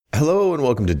Hello and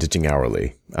welcome to Ditching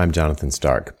Hourly. I'm Jonathan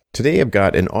Stark. Today I've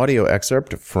got an audio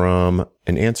excerpt from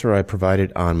an answer I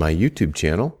provided on my YouTube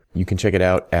channel. You can check it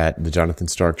out at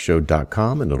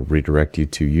thejonathanstarkshow.com and it'll redirect you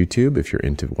to YouTube if you're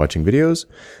into watching videos.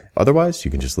 Otherwise, you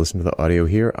can just listen to the audio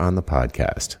here on the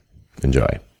podcast.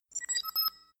 Enjoy.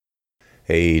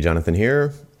 Hey, Jonathan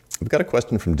here. I've got a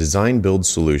question from Design Build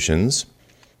Solutions,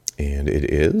 and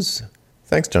it is,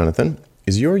 thanks, Jonathan.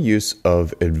 Is your use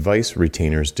of advice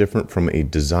retainers different from a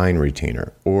design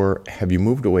retainer, or have you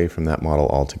moved away from that model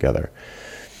altogether?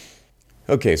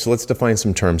 Okay, so let's define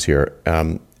some terms here.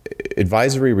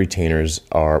 Advisory retainers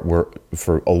were,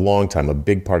 for a long time, a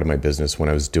big part of my business when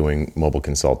I was doing mobile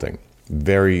consulting.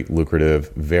 Very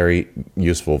lucrative, very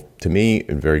useful to me,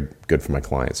 and very good for my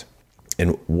clients.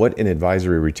 And what an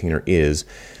advisory retainer is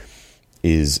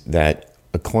that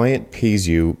a client pays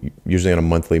you, usually on a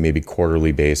monthly, maybe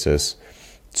quarterly basis,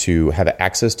 to have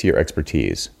access to your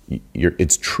expertise.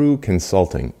 It's true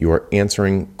consulting. You are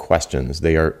answering questions.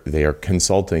 They are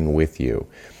consulting with you.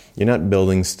 You're not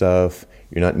building stuff.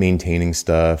 You're not maintaining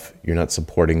stuff. You're not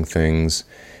supporting things.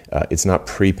 It's not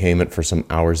prepayment for some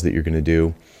hours that you're going to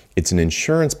do. It's an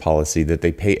insurance policy that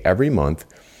they pay every month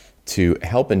to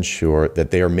help ensure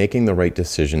that they are making the right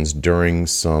decisions during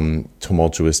some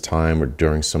tumultuous time or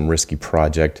during some risky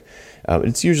project.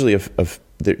 It's usually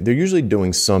they're usually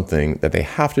doing something that they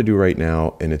have to do right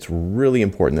now, and it's really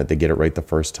important that they get it right the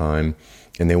first time.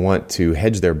 And they want to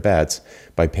hedge their bets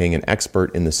by paying an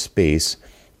expert in the space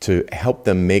to help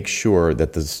them make sure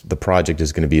that the project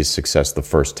is going to be a success the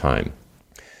first time.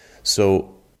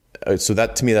 So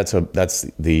that to me, that's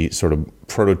the sort of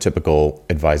prototypical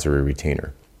advisory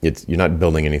retainer. You're not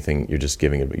building anything. You're just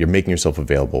giving it. You're making yourself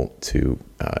available to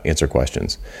answer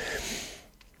questions.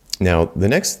 Now, the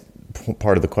next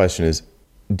part of the question is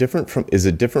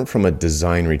it different from a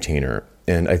design retainer?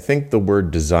 And I think the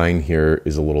word design here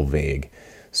is a little vague.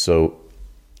 So,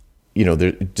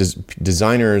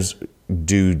 designers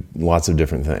do lots of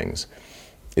different things.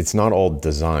 It's not all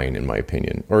design, in my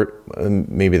opinion, or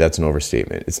maybe that's an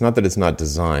overstatement. It's not that it's not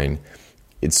design.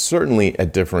 It's certainly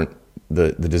at different.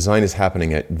 The design is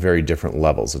happening at very different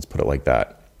levels. Let's put it like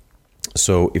that.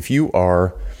 So if you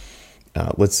are,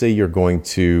 let's say you're going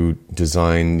to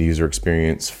design the user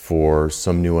experience for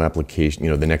some new application,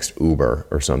 the next Uber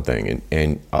or something,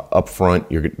 and up front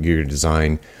you're going to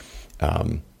design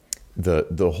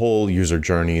the whole user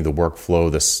journey, the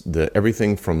workflow, the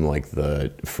everything from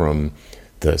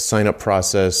the sign up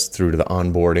process through to the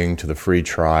onboarding, to the free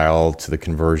trial, to the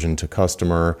conversion to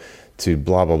customer, to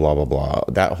blah, blah, blah, blah,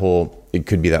 blah. It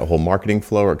could be that whole marketing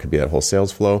flow, or it could be that whole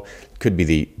sales flow. It could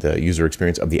be the user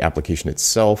experience of the application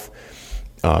itself.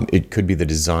 It could be the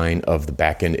design of the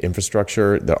back-end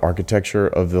infrastructure, the architecture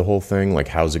of the whole thing, like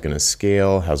how's it going to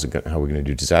scale, how are we going to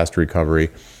do disaster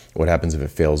recovery, what happens if it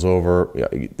fails over.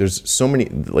 There's so many,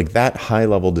 like that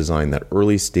high-level design, that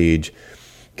early stage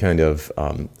kind of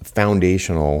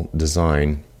foundational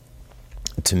design.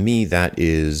 To me, that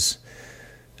is...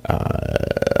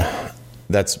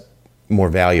 that's more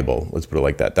valuable. Let's put it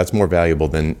like that. That's more valuable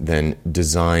than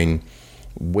design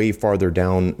way farther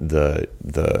down the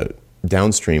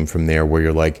downstream from there, where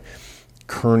you're like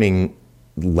kerning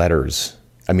letters.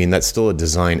 I mean, that's still a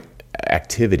design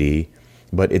activity,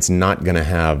 but it's not going to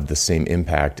have the same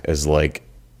impact as like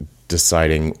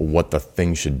deciding what the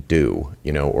thing should do,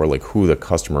 or like who the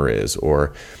customer is,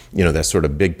 or that sort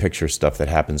of big picture stuff that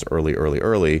happens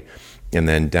early. And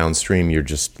then downstream, you're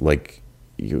just like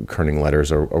kerning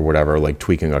letters or whatever, like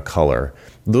tweaking a color.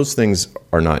 Those things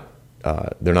are not,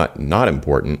 they're not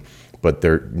important, but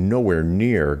they're nowhere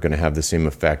near going to have the same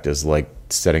effect as like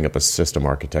setting up a system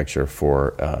architecture for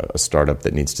a startup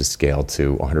that needs to scale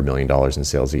to $100 million in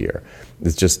sales a year.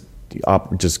 It's just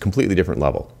completely different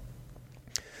level.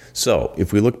 So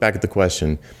if we look back at the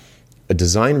question, a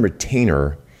design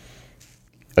retainer,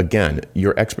 again,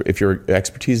 if your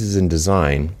expertise is in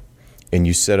design, and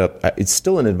you set up, it's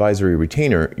still an advisory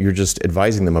retainer, you're just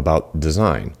advising them about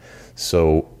design.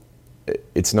 So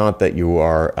it's not that you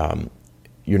are,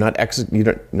 you're not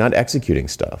executing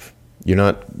stuff. You're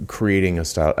not creating a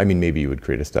style. I mean, maybe you would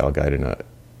create a style guide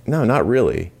no, not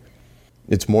really.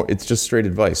 It's just straight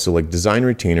advice. So like design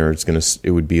retainer,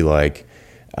 it would be like,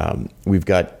 we've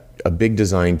got a big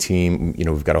design team,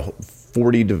 we've got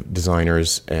 40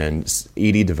 designers and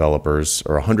 80 developers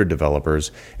or 100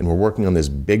 developers, and we're working on this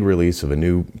big release of a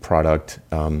new product.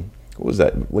 What was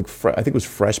that? I think it was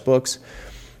FreshBooks.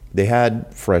 They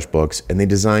had FreshBooks, and they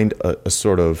designed a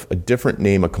sort of a different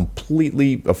name, a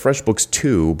FreshBooks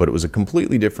 2, but it was a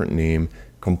completely different name,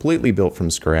 completely built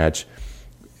from scratch.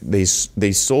 they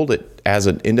sold it as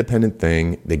an independent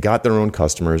thing. They got their own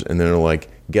customers, and then they're like,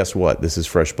 guess what? This is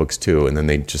FreshBooks too. And then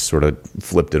they just sort of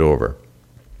flipped it over.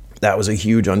 That was a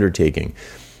huge undertaking.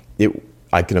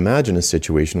 I can imagine a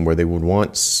situation where they would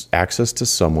want access to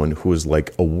someone who is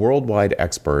like a worldwide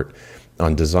expert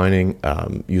on designing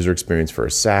user experience for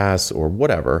a SaaS or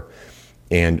whatever.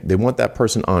 And they want that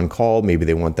person on call. Maybe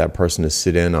they want that person to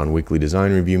sit in on weekly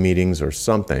design review meetings or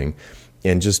something,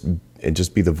 and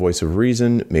just be the voice of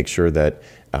reason, make sure that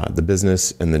the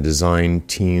business and the design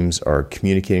teams are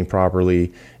communicating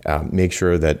properly, make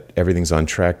sure that everything's on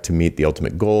track to meet the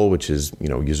ultimate goal, which is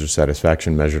user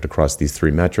satisfaction measured across these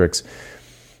three metrics.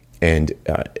 And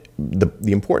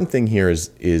the important thing here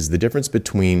is the difference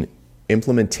between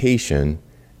implementation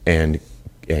and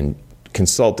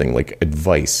consulting, like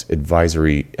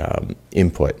advisory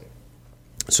input.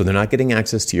 So they're not getting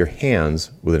access to your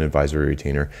hands with an advisory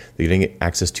retainer. They're getting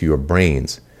access to your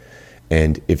brains.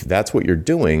 And if that's what you're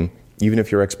doing, even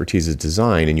if your expertise is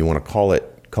design and you want to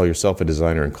call yourself a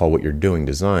designer and call what you're doing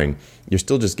design, you're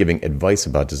still just giving advice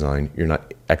about design. You're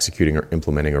not executing or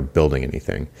implementing or building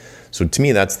anything. So to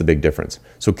me, that's the big difference.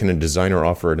 So can a designer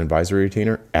offer an advisory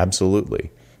retainer?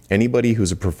 Absolutely. Anybody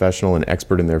who's a professional and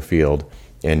expert in their field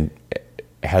and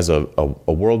has a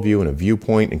worldview and a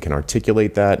viewpoint and can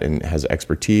articulate that and has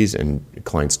expertise and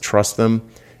clients trust them,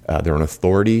 they're an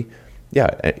authority,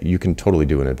 you can totally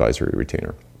do an advisory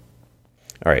retainer.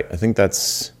 All right, I think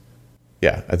that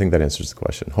answers the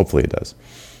question. Hopefully it does.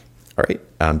 All right,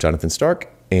 I'm Jonathan Stark,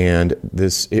 and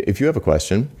if you have a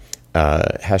question,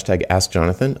 hashtag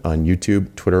AskJonathan on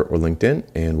YouTube, Twitter, or LinkedIn,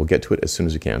 and we'll get to it as soon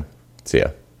as we can. See ya.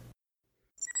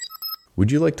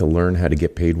 Would you like to learn how to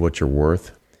get paid what you're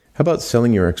worth? How about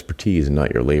selling your expertise and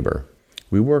not your labor?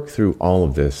 We work through all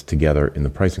of this together in the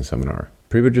pricing seminar.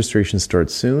 Pre-registration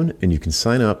starts soon, and you can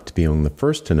sign up to be among the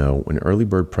first to know when early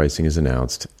bird pricing is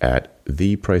announced at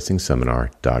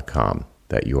thepricingseminar.com.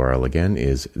 That URL again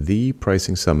is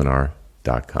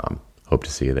thepricingseminar.com. Hope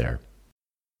to see you there.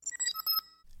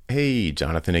 Hey,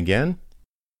 Jonathan again.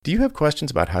 Do you have questions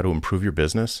about how to improve your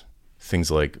business?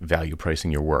 Things like value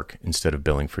pricing your work instead of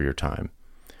billing for your time,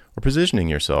 or positioning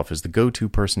yourself as the go-to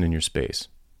person in your space,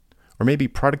 or maybe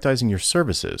productizing your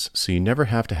services so you never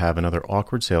have to have another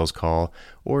awkward sales call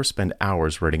or spend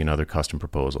hours writing another custom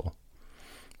proposal.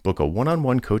 Book a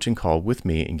one-on-one coaching call with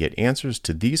me and get answers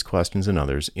to these questions and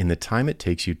others in the time it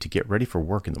takes you to get ready for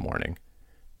work in the morning.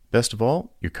 Best of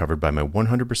all, you're covered by my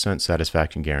 100%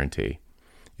 satisfaction guarantee.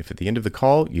 If at the end of the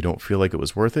call you don't feel like it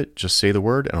was worth it, just say the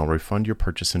word and I'll refund your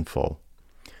purchase in full.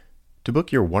 To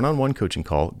book your one-on-one coaching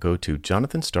call, go to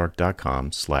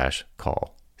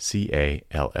jonathanstark.com/call,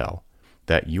 CALL.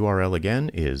 That URL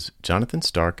again is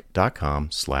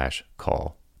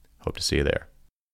jonathanstark.com/call. Hope to see you there.